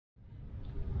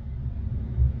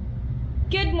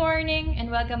Good morning and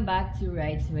welcome back to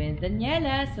Rides with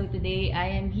Daniela. So today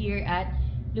I am here at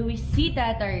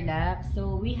Luisita, Tarlac.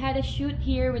 So we had a shoot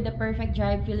here with the Perfect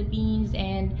Drive Philippines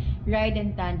and Ride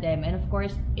in Tandem, and of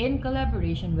course in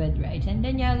collaboration with Rides and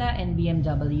Daniela and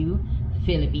BMW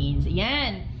Philippines.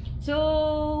 Yan.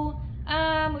 So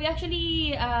we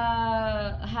actually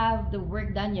have the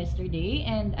work done yesterday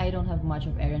and I don't have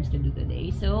much of errands to do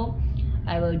today. So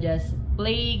I will just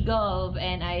play golf,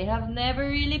 and I have never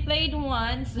really played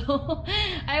one, so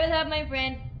I will have my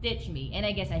friend teach me, and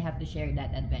I guess I have to share that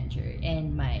adventure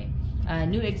and my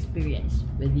new experience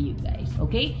with you guys.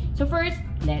 Okay, so first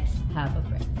let's have a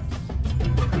breakfast.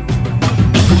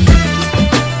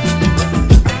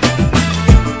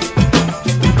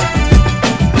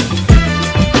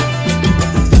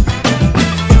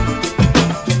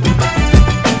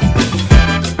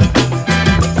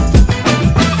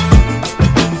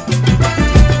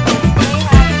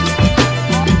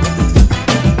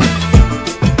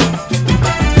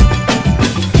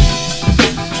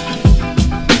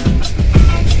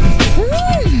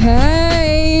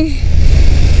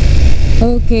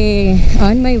 Okay,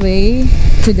 on my way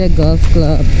to the golf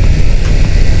club.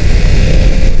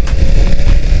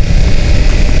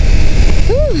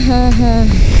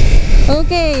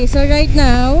 Okay, so right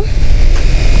now,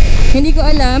 hindi ko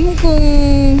alam kung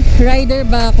rider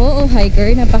ba ako o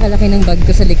hiker. Napakalaki ng bag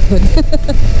ko sa likod.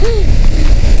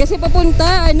 Kasi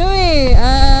papunta,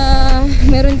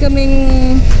 meron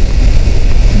kaming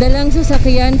dalang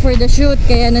sasakyan for the shoot,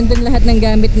 kaya nandun lahat ng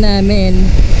gamit namin.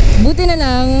 Buti na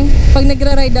lang, pag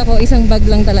nagra-ride ako, isang bag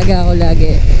lang talaga ako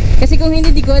lagi. Kasi kung hindi,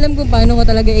 di ko alam kung paano ko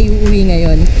talaga iuwi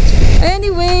ngayon.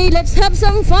 Anyway, let's have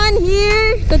some fun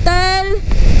here. Total,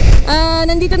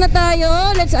 nandito na tayo.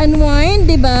 Let's unwind,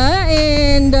 diba?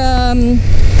 And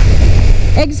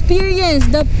experience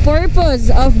the purpose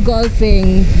of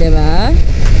golfing, diba?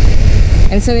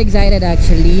 I'm so excited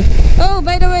actually. Oh,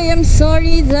 by the way, I'm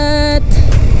sorry that...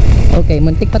 Okay,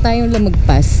 muntik pa tayong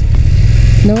lumagpas.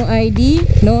 No ID,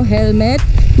 no helmet,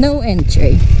 no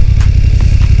entry.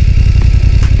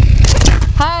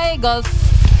 Hi, golf.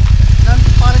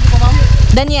 Parang di pa, ma'am?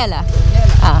 Daniela.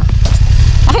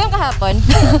 Ako yung kahapon.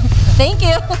 Thank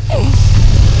you.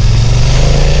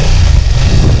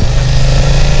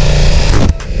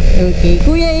 Okay,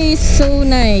 kuya is so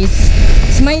nice.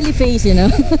 Smiley face, you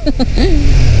know.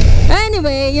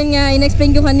 Anyway, yun nga,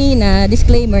 in-explain ko kanina,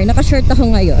 disclaimer, naka-short ako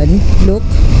ngayon. Look.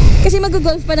 Kasi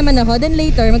mag-golf pa naman ako. Then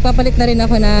later, magpapalit na rin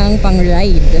ako ng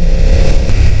pang-ride.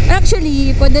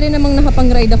 Actually, pwede rin namang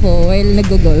nakapang-ride ako while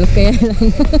nag-golf. Kaya lang.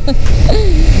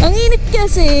 Ang init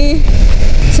kasi.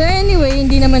 So anyway,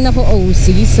 hindi naman ako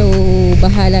OC. So,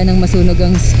 bahala nang masunog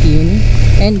ang skin.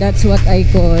 And that's what I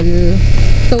call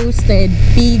toasted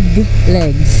pig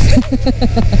legs.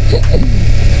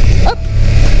 Up!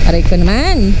 Aray ko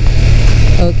naman.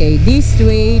 Okay, this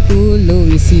way to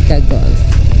Luisita Golf.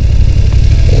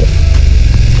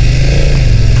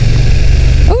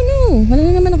 Oh no, wala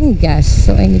na naman akong gas,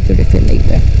 so I need to refill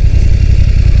later.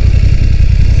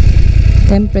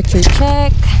 Temperature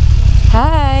check.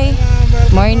 Hi.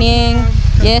 Morning.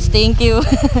 Yes, thank you.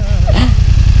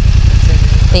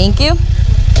 Thank you.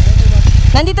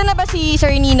 Nandito na ba si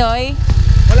Sir Ninoy?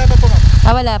 Wala pa po, ma'am.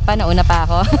 Wala pa, nauna pa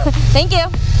ako. Thank you.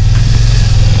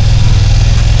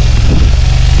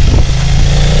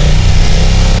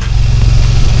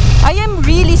 I am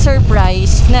really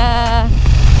surprised na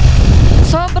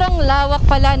sobrang lawak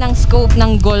pala ng scope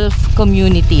ng golf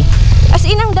community. As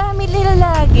in, ang dami nila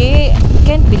lagi.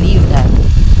 Can't believe that.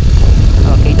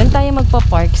 Okay, doon tayo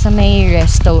magpa-park sa may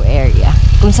resto area,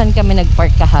 kung saan kami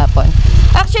nag-park kahapon.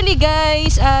 Actually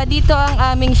guys, dito ang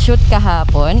aming shoot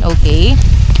kahapon. Okay,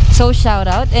 so shout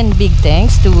out and big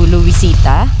thanks to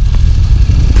Luisita.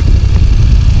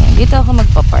 Dito ako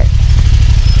magpa-park.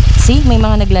 See, may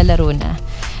mga naglalaro na.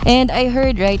 And I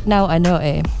heard right now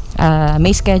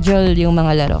may schedule yung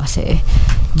mga laro kasi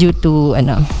due to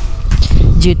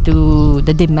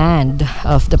the demand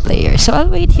of the players. So I'll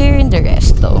wait here in the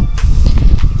resto.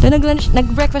 So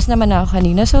nag-breakfast naman ako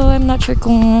kanina, so I'm not sure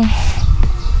kung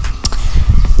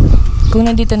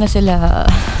nandito na sila.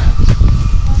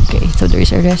 Okay, so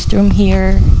there's a restroom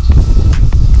here.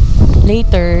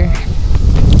 Later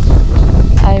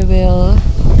I will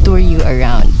tour you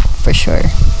around for sure.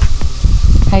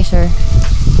 Hi, sir.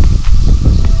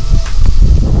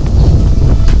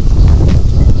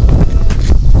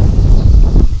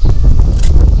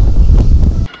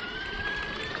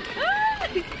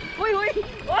 Uy!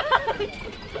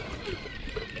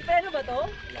 Pero ba to?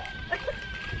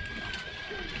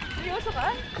 Seryoso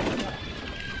ka?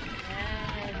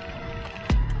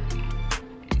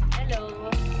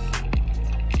 Hello.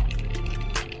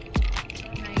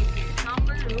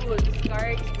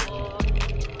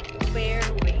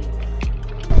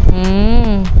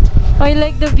 I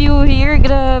like the view here.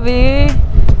 Grabe.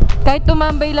 Kahit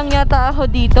tumambay lang yata ako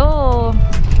dito,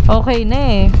 okay na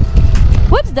eh.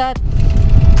 What's that?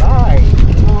 Bahay.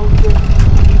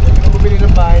 Hindi ko bumili ng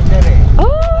bahay dyan eh.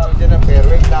 Oh! Dyan ang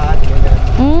fairway, lahat. Ganyan.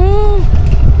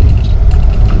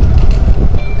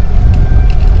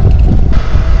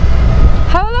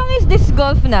 How long is this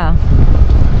golf na?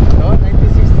 No,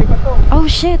 1960 pa to. Oh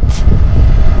shit!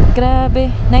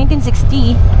 Grabe.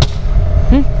 1960.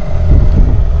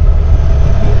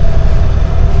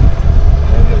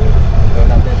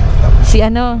 Si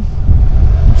ano?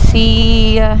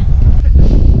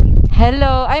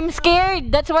 Hello. I'm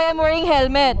scared. That's why I'm wearing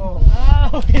helmet.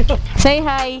 Say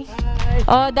hi.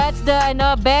 Oh, that's the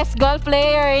best golf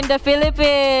player in the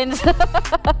Philippines.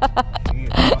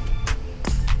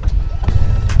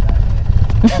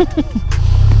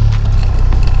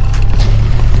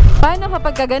 Paano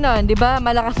kapag gano'n? 'Di ba?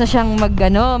 Malakas na siyang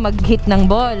mag-hit ng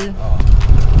ball.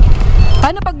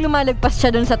 Paano pag lumalagpas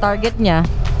siya dun sa target niya?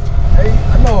 Ay,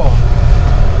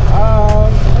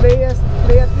 play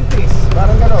at this.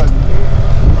 Parang gano'n.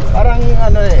 Parang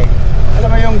alam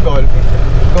mo yung golf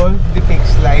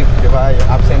depicts life, di ba? Yung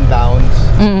ups and downs.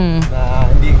 Na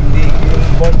hindi yung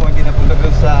ball mo hindi napunta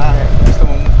doon sa gusto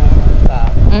mong pumunta.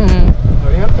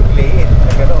 So you have to play it,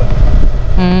 na gano'n.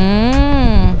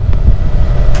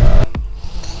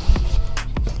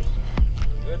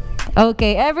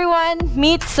 Okay, everyone,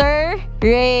 meet Sir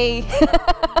Ray.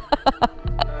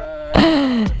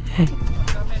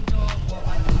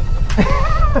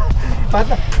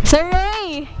 Sir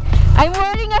Ray, I'm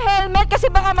wearing a helmet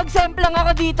kasi baka mag-semplang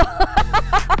ako dito.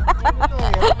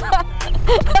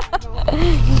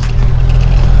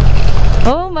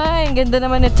 Oh my, ganda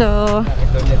naman ito.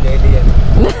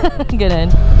 Ganun.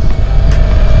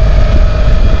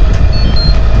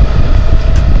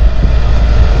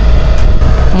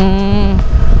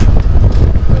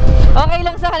 Okay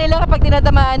lang sa kanila kapag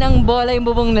tinatamaan ng bola yung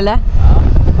bubong nila?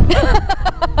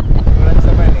 Wala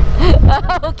sa man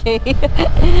eh. Okay.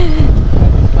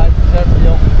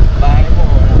 Yung bahay mo.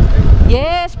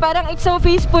 Yes, parang it's so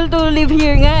peaceful to live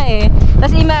here nga eh.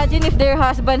 Tapos imagine if their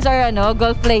husbands are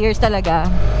golf players talaga.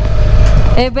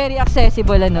 Eh, very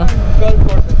accessible Golf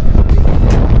courses.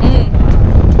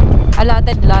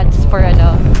 Allotted lots for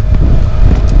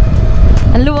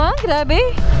Ang luwang, grabe.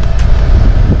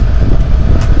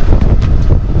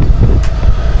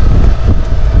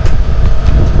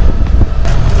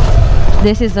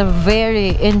 This is a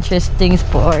very interesting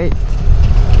sport.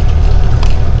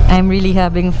 I'm really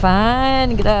having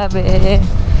fun. Grabe.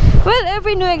 Well,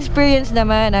 every new experience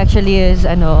naman actually is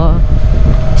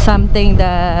something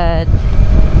that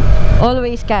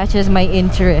always catches my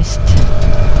interest.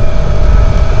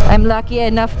 I'm lucky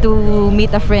enough to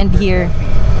meet a friend here.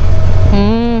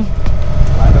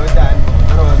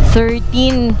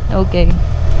 13. Okay.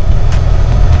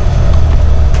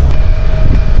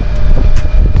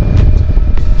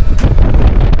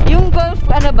 Yung golf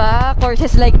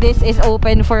courses like this is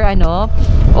open for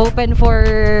open for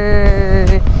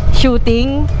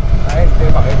shooting. Ay,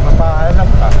 bakit mapaalam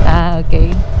ka?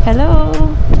 Okay. Hello.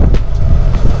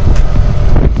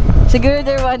 Siguro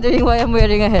they're wondering why I'm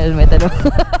wearing a helmet.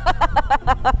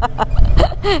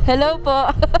 Hello po.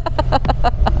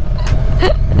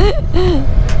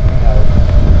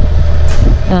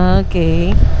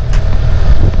 Okay.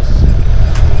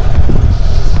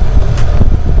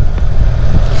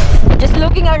 Just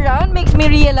looking around makes me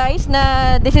realize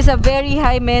na this is a very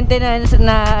high maintenance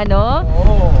na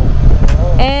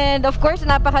and of course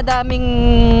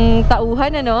napakadaming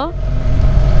tauhan Yan.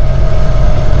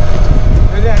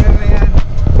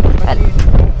 Machine,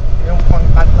 yung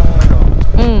pangkat ng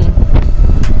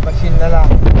machine na lang.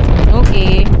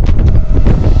 Okay.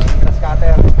 Grass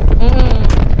cutter.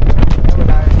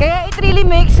 Kaya it really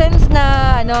makes sense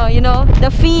na the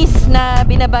fees na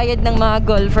binabayad ng mga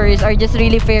golfers are just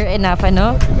really fair enough,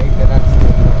 Oo.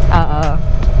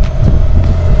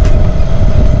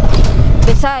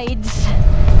 Besides,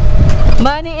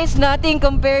 money is nothing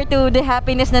compared to the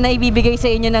happiness na naibibigay sa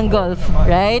inyo ng golf,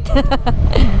 right?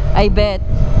 I bet.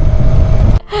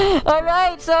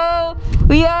 Alright, so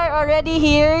we are already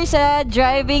here sa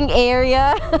driving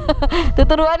area.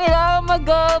 Tuturuan nila ako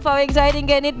mag-golf. How exciting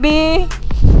can it be?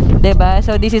 Diba?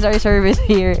 So this is our service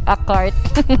here, a cart.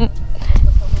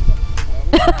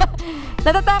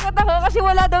 Natatakot ako kasi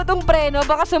wala daw tong preno,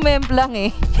 baka sumemplang eh.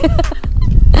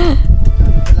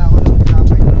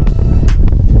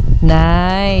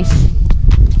 Nice.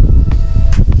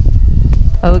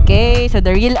 Okay, so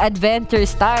the real adventure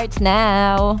starts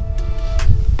now.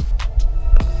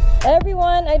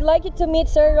 Everyone, I'd like you to meet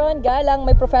Sir Ron Galang,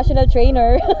 my professional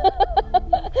trainer.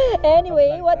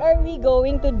 Anyway, what are we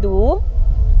going to do?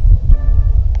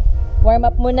 Warm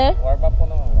up muna? Warm up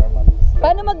muna, warm up.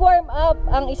 Paano mag-warm up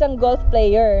ang isang golf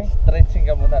player? Stretching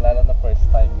ka muna, lalo na first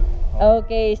time.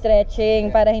 Okay, stretching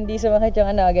para hindi sumakit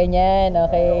yung ano, ganyan.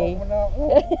 Okay.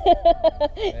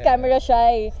 Camera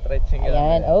shy. Stretching ka.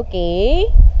 Ayan, okay.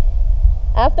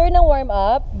 After ng warm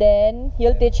up, then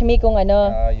you'll teach me kung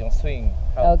ano. Yung swing.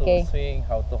 How to swing,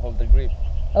 how to hold the grip.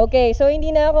 Okay, so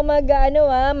hindi na ako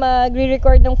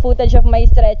magre-record ng footage of my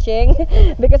stretching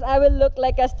because I will look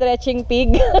like a stretching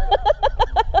pig.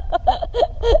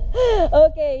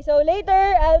 Okay, so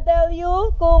later I'll tell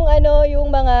you kung ano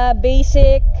yung mga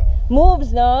basic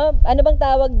moves, no? Ano bang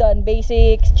tawag doon?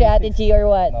 Basic strategy or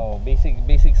what? No, basic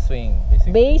swing.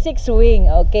 Basic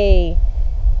swing, okay.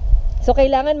 So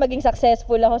kailangan maging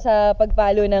successful ako sa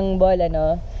pagpalo ng bola,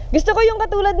 no? Gusto ko yung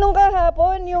katulad nung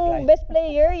kahapon, yung best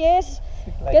player, yes.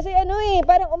 Kasi ano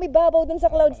parang umibabaw dun sa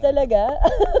clouds talaga.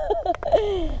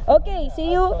 Okay,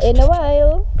 see you in a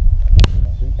while.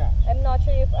 I'm not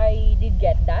sure if I did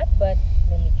get that, but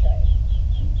let me try.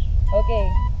 Okay,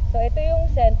 so ito yung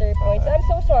center point. So I'm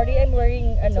so sorry, I'm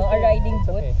wearing a riding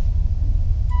boots.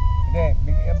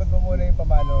 Hindi, abot mo muna yung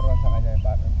pamalo ron sa kanya,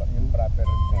 yung proper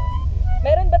technique.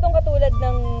 Meron ba tong katulad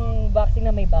ng boxing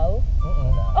na may bow?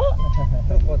 Oh!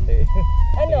 Konti.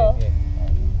 Ano? Okay.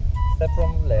 Step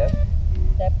from left.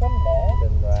 Step from left.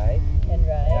 Then right. And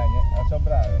right. Yan.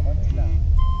 Sobra. Konti lang.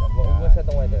 Huwag mo siya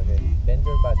itong weather. Okay. Bend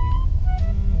your body.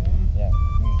 Yan.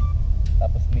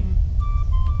 Tapos knee.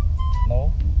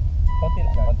 No? Konti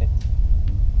lang. Konti.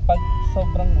 Pag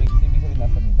sobrang weights, ibig sabihin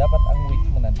nasa knee. Dapat ang weights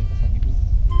mo nandito sa hips.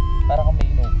 Para kang may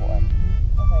inuupuan.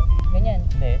 Okay. Ganyan.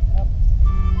 Hindi. Up.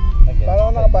 Again. Para ako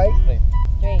nakabike? Straight.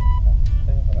 Straight.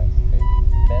 Straight.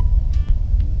 Bend.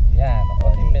 Yan.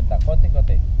 Konting bend lang.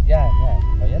 Konting-konti. Yan.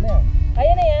 O, yan na yan.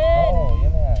 Ayan na yan. Oo,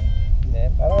 yan na yan. Then,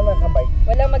 Para ako nakabike.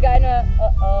 Walang mag-ano.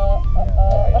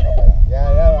 Yan.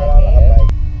 Para ako Okay.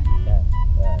 nakabike.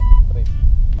 yan. Straight.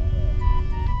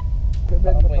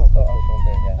 Bend mo Point to. to ang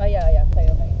shoulder niya. Yeah.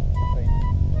 Tayo kayo. Straight.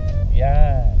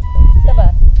 Yan. Ito ba?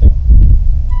 Swing.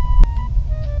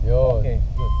 Yun. Okay,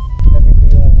 good. Ganito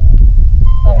yung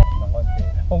Okay. ng konti.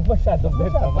 Huwag masyadong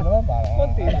bend naman. Parang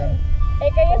Konti lang. Eh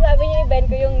kayo sabi niyo i-bend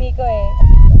ko yung knee ko eh.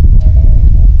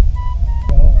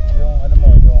 Yung ano mo,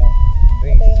 yung Ito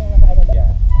race. yung nakaano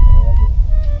lang.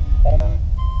 Yan.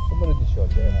 Sumunod yung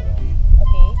shoulder.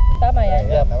 Okay. Tama yan.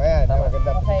 Tama yan. Tama.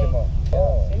 Maganda Okay. position mo.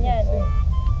 Ganyan.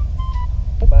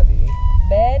 Body.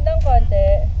 Bend ng konti.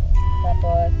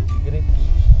 Tapos, Grip.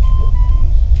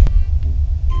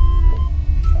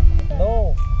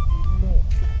 No.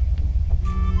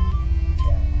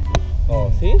 Oh,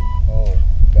 see? Oh.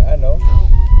 Gaano?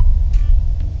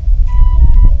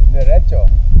 Diretso.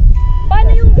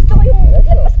 paano yung gusto ko yung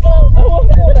lagpas cloud?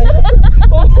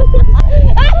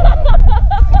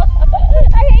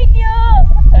 I hate you!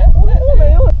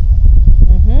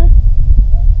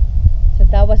 So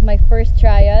that was my first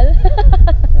trial.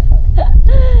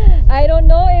 I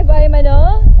don't know if I'm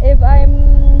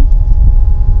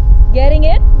getting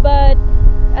it, but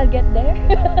I'll get there.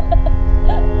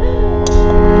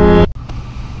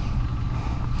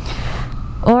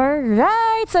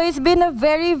 Alright, so it's been a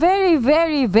very, very,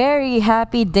 very, very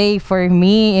happy day for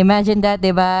me. Imagine that,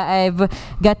 diba? I've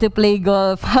got to play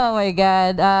golf. Oh my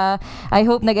God. I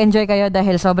hope nag-enjoy kayo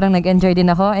dahil sobrang nag-enjoy din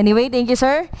ako. Anyway, thank you,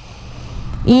 sir.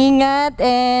 Ingat,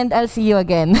 and I'll see you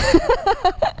again. Ingat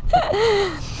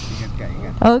ka,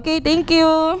 ingat. Okay, thank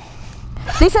you.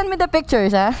 Please send me the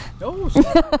pictures, ha? Oh,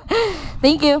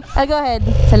 Thank you. I'll go ahead.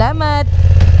 Salamat.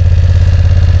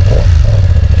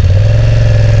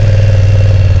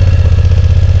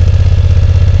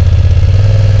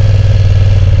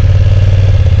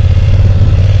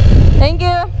 Thank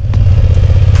you.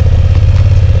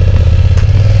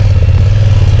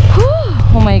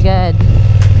 Whew. Oh my God.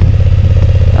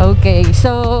 Okay,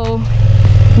 so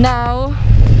now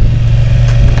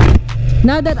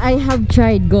that I have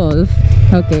tried golf,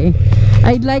 okay,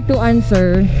 I'd like to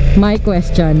answer my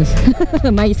questions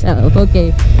myself. Okay,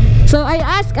 so I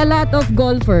ask a lot of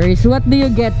golfers, what do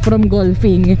you get from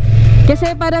golfing?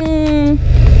 Kasi parang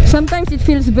sometimes it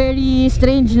feels very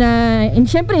strange na, and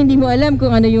syempre hindi mo alam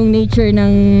kung ano yung nature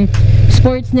ng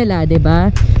sports nila,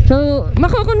 diba? So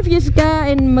mako-confuse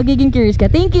ka and magiging curious ka.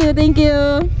 Thank you, thank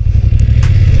you.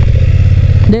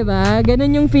 Diba?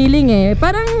 Ganun yung feeling eh.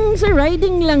 Parang sa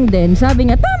riding lang din. Sabi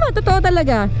nga, tama, totoo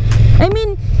talaga. I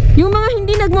mean, yung mga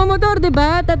hindi nagmamotor,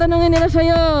 diba? Tatanungin nila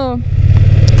sa'yo,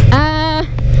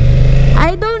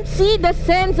 I don't see the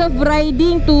sense of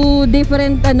riding to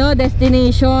different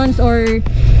destinations, or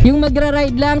yung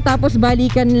magra-ride lang tapos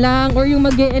balikan lang, or yung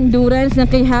mag-endurance na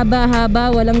kay haba-haba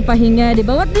walang pahinga, di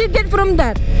ba? What do you get from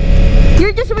that?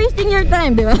 You're just wasting your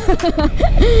time, di ba?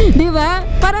 Di ba?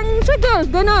 Parang sa golf,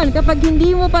 ganon. Kapag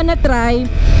hindi mo pa na-try,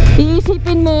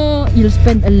 iisipin mo, you'll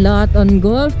spend a lot on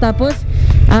golf, tapos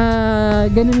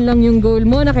ganun lang yung goal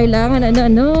mo na kailangan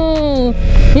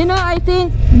you know, I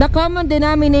think the common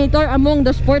denominator among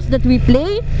the sports that we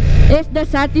play is the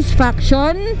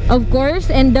satisfaction, of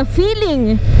course, and the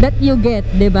feeling that you get,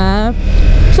 diba?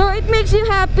 So it makes you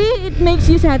happy, it makes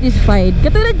you satisfied.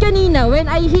 Katulad kanina, when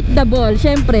I hit the ball,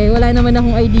 syempre wala naman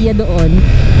akong idea doon,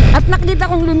 at nakita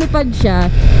kong lumipad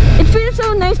siya, it feels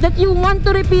so nice that you want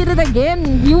to repeat it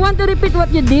again. You want to repeat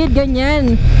what you did,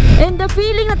 ganyan. And the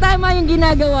feeling na tama yung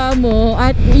ginagawa mo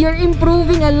at you're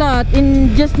improving a lot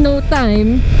in just no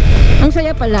time, ang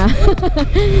saya pala.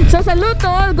 So salute to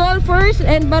all golfers,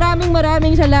 and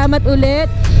maraming salamat ulit,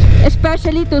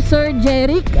 especially to Sir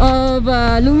Jeric of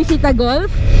Luisita Golf.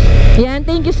 Yan,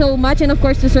 thank you so much. And of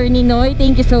course to Sir Ninoy,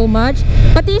 thank you so much.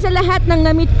 Pati sa lahat ng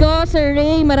na-meet ko, Sir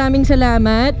Ray, maraming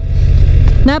salamat.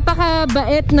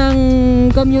 Napakabait ng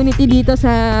community dito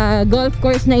sa golf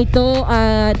course na ito,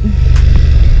 at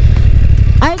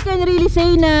I can really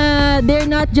say na they're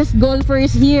not just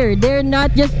golfers here, they're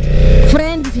not just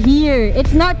friends here,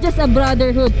 it's not just a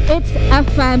brotherhood, it's a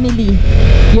family.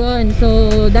 Yun,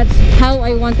 so that's how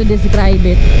I want to describe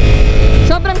it.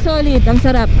 Sobrang solid, ang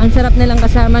sarap nilang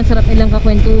kasama, ang sarap nilang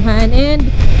kakwentuhan, and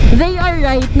they are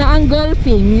right na ang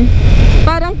golfing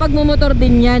parang pagmumotor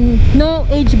din yan, no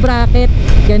age bracket,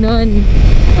 ganon.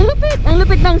 Ang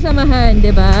lupit ng samahan,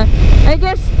 diba? I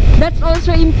guess that's also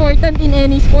important in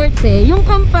any sports yung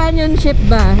companionship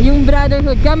ba, yung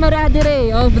brotherhood,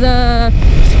 camaraderie of the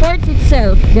sports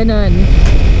itself, ganon.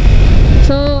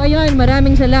 So ayun,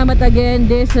 maraming salamat again.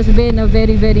 This has been a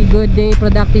very good day,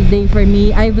 productive day for me.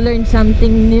 I've learned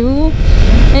something new,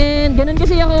 and ganun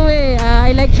kasi ako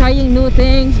I like trying new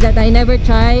things that I never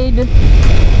tried.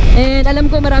 And alam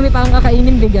ko marami pa akong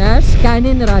kakainin bigas,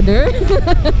 kanin rather.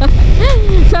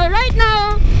 So right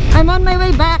now, I'm on my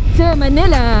way back to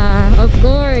Manila. Of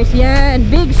course,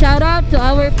 yan. Big shout out to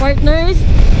our partners,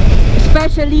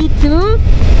 especially to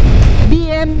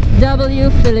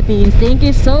BMW Philippines. Thank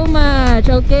you so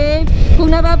much. Okay,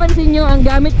 kung napapansin nyo, ang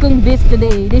gamit kong bis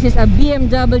today, this is a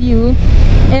BMW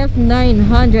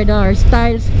F900R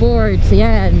Style Sports.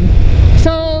 Yan.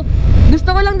 So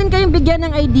gusto ko lang din kayong bigyan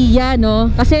ng idea, no?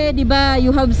 Kasi 'di ba,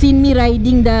 you have seen me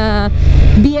riding the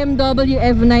BMW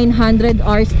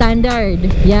F900R standard.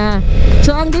 Yeah.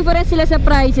 So ang difference sila sa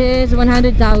prices,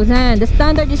 100,000. The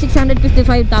standard is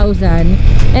 655,000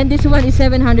 and this one is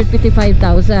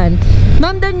 755,000.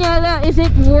 Ma'am Daniela, is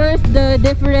it worth the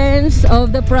difference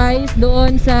of the price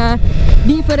doon sa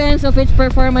difference of its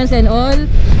performance and all?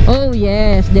 Oh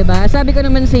yes, 'di ba? Sabi ko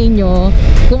naman sa inyo,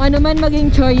 kung ano man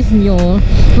maging choice nyo,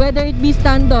 whether it be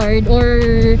standard or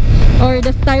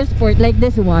the style sport like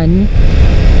this one,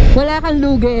 wala kang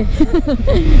lugi.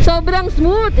 Sobrang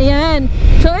smooth. Ayan.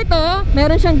 So ito,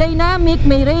 meron siyang dynamic,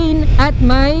 may rain at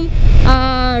may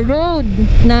road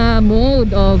na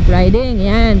mode of riding.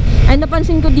 Ayan. And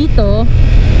napansin ko dito,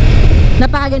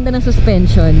 napakaganda ng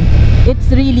suspension.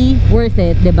 It's really worth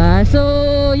it, diba? So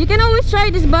you can always try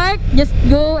this bike. Just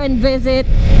go and visit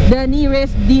the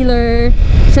nearest dealer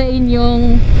sa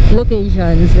inyong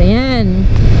locations. Ayan.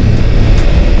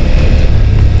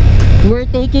 We're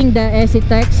taking the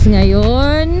SE-Tex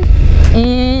ngayon.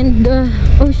 And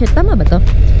oh shit, tama ba to?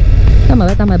 Tama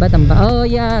ba? Oh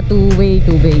yeah, two-way,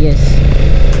 yes.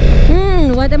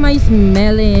 What am I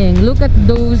smelling? Look at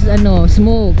those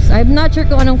smokes. I'm not sure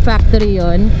kung anong factory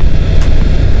yon.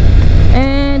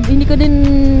 And hindi ko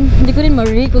din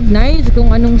ma-recognize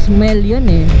kung anong smell yun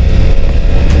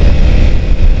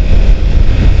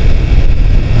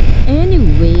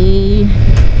Anyway,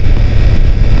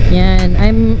 yan,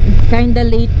 I'm kinda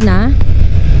late na.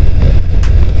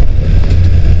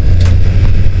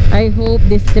 I hope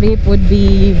this trip would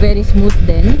be very smooth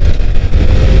din,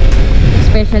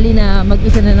 especially na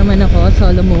mag-isa na naman ako,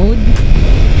 solo mode.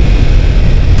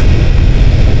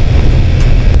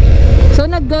 So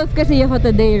nag-golf kasi ako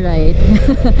today, right?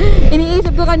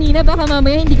 Iniisip ko kanina baka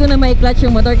mamaya hindi ko na mai-clutch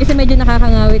yung motor kasi medyo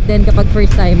nakakangawit din kapag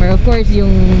first timer. Of course,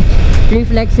 yung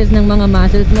reflexes ng mga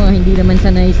muscles mo hindi naman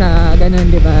sanay sa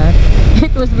ganun, di ba?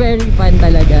 It was very fun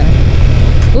talaga.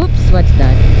 Oops, what's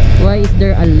that? Why is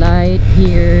there a light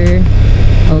here?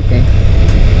 Okay.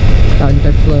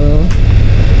 Counterflow.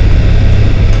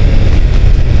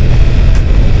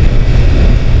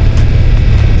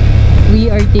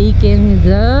 We are taking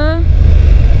the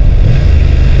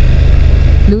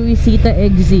Luisita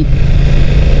exit.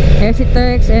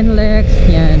 Esitex and Lex,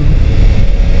 yan.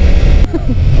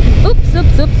 Oops,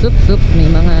 oops, oops, oops, oops. May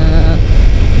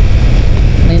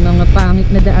mga pangit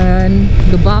na daan,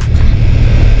 lubak.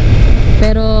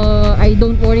 Pero I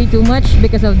don't worry too much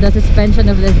because of the suspension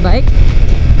of this bike.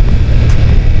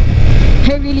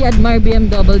 I really admire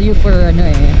BMW for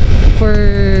for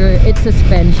its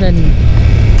suspension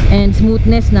and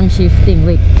smoothness ng shifting.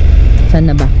 Wait, saan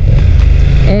na ba?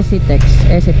 Esitex.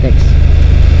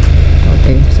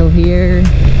 Okay, so here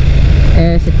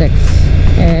Esitex.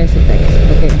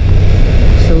 Okay,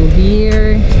 so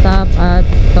here stop at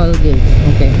toll gate.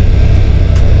 Okay,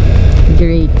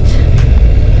 great.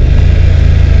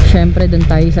 Syempre dun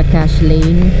tayo sa cash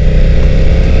lane.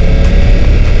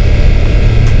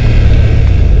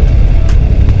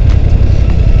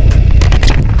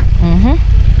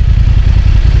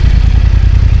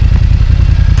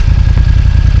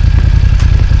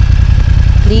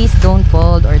 Please don't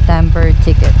fold or tamper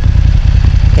ticket.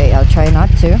 Okay, I'll try not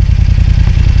to.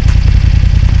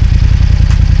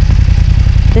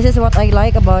 This is what I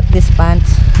like about this pants.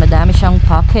 Madami siyang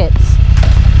pockets.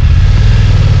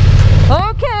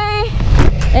 Okay,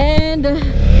 and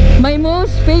my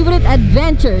most favorite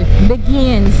adventure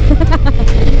begins.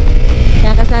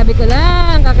 Kakasabi ko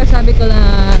lang,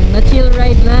 na chill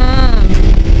ride lang.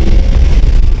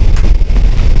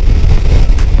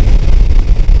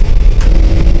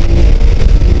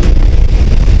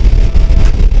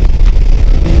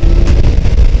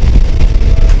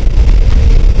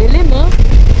 Dilim mo?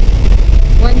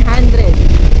 100.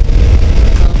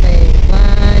 Okay,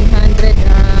 100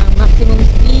 ang maximum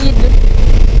speed.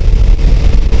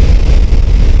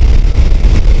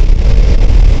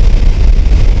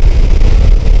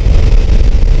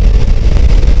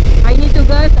 I need to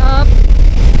gas up.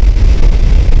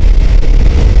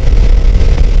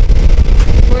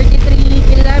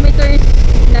 43 kilometers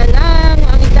na lang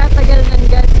ang itatagal ng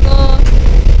gas ko.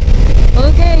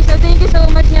 Okay, so thank you so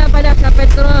much nga pala sa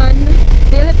Petron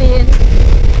Philippines.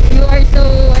 You are so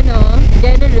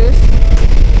generous.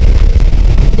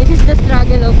 This is the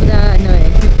struggle of the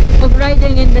of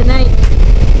riding in the night.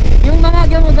 Yung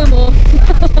mga gamo-gamo.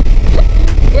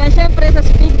 Yan, syempre sa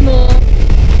speed mo.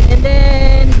 And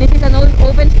then this is an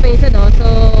open space, so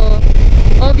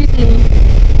obviously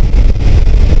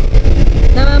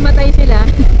namamatay sila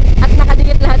at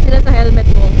nakadikit lahat sila sa helmet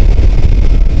mo.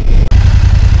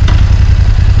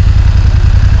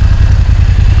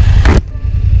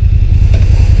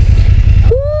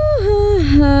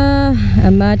 A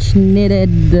much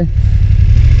needed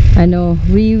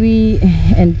wiwi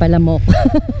and palamok.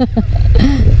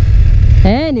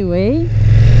 Anyway,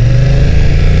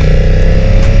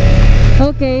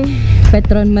 okay,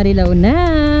 Petron Marilao na,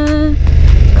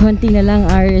 konti na lang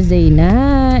RSA na,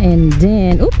 and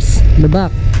then oops, lubak.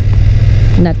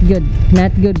 Not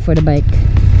good for the bike.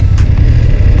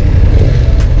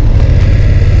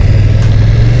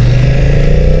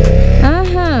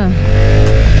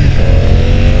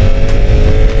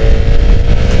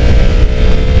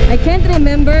 I can't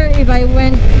remember if I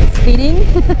went speeding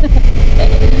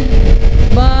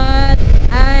but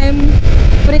I'm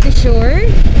pretty sure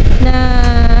na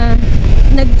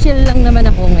nag-chill lang naman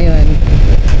ako ngayon.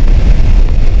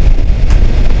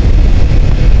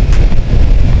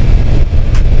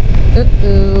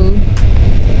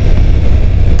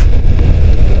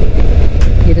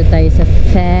 Dito tayo sa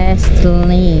fast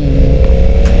lane.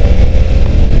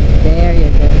 There you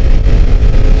go.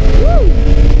 Woo!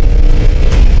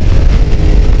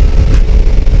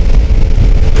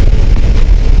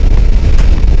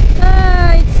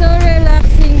 It's so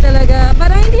relaxing talaga.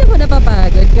 Parang hindi ako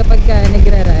napapagod kapag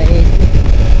nagra-ride.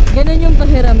 Ganun yung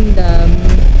pakiramdam.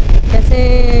 Kasi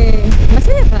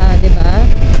masaya ka, di ba?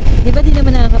 Di ba di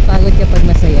naman nakakapagod kapag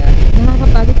masaya?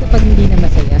 Nakakapagod kapag hindi na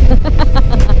masaya.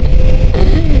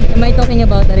 Am I talking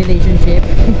about a relationship?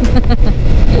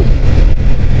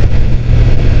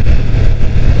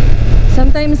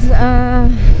 Sometimes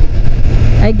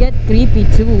I get creepy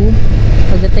too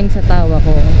pagdating sa tawa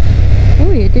ko.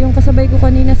 Uy, ito yung kasabay ko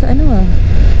kanina sa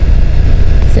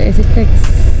sa Esitex,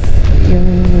 yung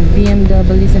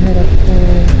BMW sa harap ko.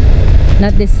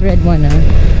 Not this red one,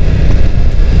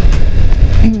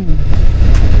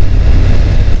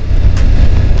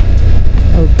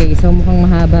 Okay, so mukhang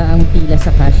mahaba ang pila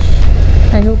sa cash.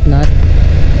 I hope not.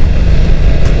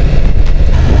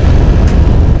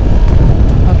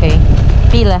 Okay,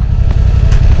 pila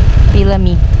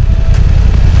me.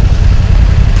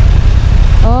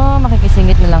 Oh,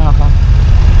 makikisingit na lang ako.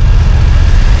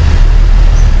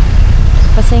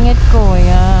 Pasingit ko,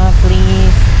 yeah,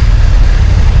 please.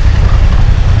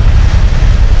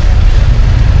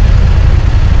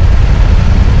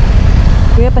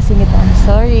 Kuya, pasingit ah.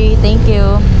 Sorry, thank you.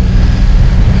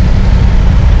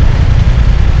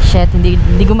 Shit, hindi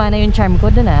gumana yung charm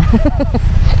ko dun ah.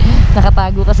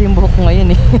 Nakatago kasi yung buhok ko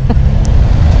ngayon eh.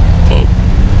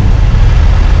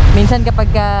 Minsan kapag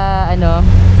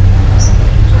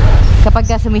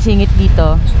sumisingit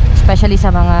dito, especially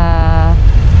sa mga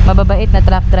mababait na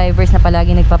truck drivers na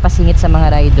palagi nagpapasingit sa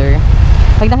mga rider,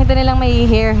 pag nakita nilang may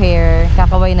hair,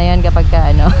 kakaway na yan kapag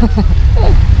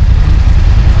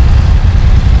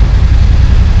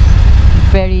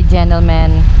very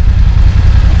gentleman.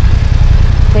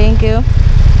 Thank you.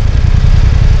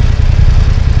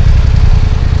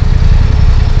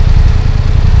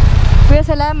 Kuya,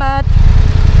 salamat.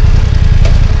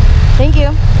 Thank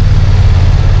you.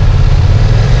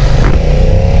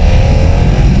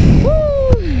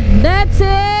 Woo! That's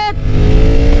it.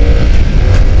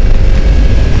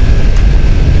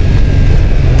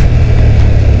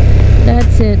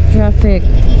 That's it, traffic.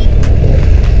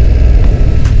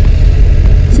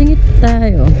 Singit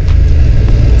tayo.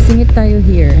 Singit tayo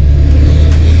here.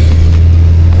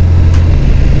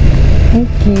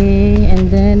 Okay, and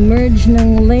then merge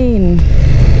ng lane.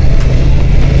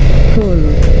 Cool.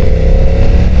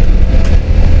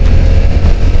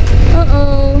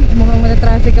 Uh-oh, mukhang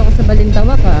matatraffic ako sa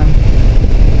Balintawak ah.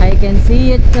 I can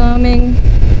see it coming.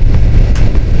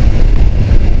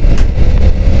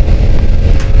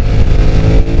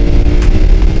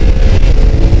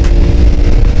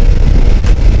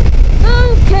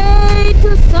 Okay,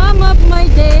 to sum up my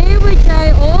day, which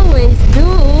I always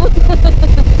do.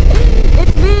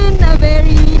 It's been a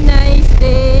very nice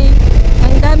day.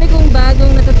 Ang dami kong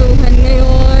bagong natutuhan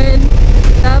ngayon.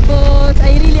 Tapos,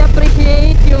 I really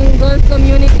appreciate yung golf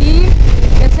community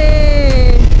kasi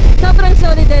sobrang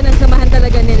solid din ang samahan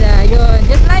talaga nila. Yun,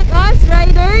 just like us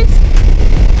riders,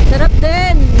 sarap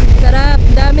din. Sarap,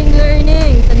 daming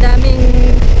learnings, ang daming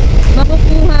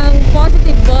makukuhang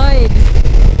positive vibes.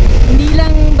 Hindi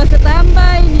lang basta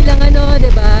tambay, hindi lang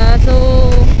diba? So,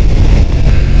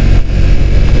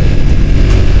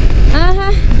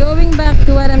 going back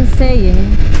to what I'm saying,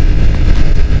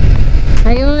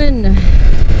 ayun,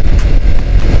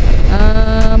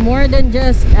 more than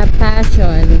just a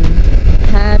passion,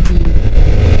 hobby,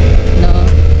 no?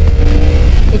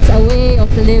 It's a way of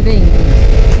living.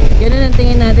 Ganun ang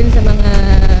tingin natin sa mga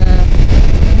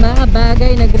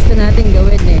bagay na gusto natin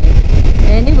gawin eh.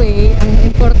 Anyway, ang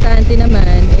importante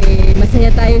naman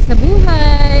masaya tayo sa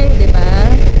buhay, di ba?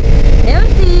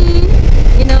 Healthy,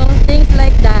 you know, things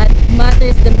like that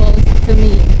matters the most to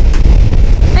me.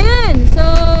 Ayan, so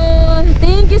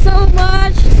thank you so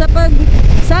much sa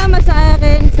pagsama sa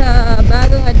akin sa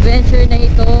bagong adventure na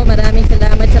ito. Maraming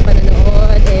salamat sa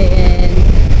panonood, and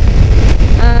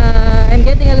I'm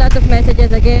getting a lot of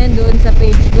messages again doon sa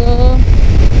page ko.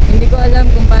 Hindi ko alam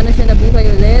kung paano siya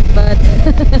nabuhay ulit, but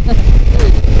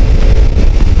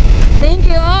thank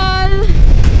you all.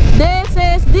 This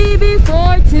is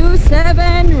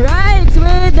DB427 Rides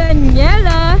with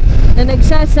Daniela na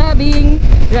nagsasabing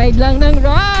ride lang ng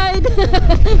ride.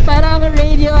 Para akong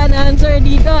radio announcer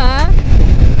dito ha.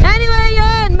 Anyway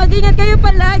yun, mag-ingat kayo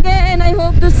palagi, and I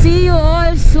hope to see you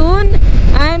all soon.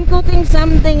 I'm cooking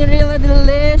something really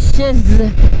delicious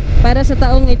para sa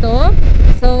taong ito.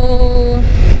 So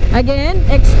again,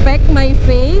 expect my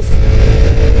face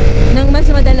ng mas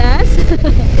madalas.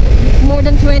 More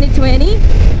than 2020.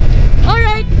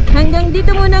 Alright, hanggang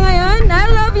dito muna ngayon. I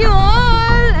love you all!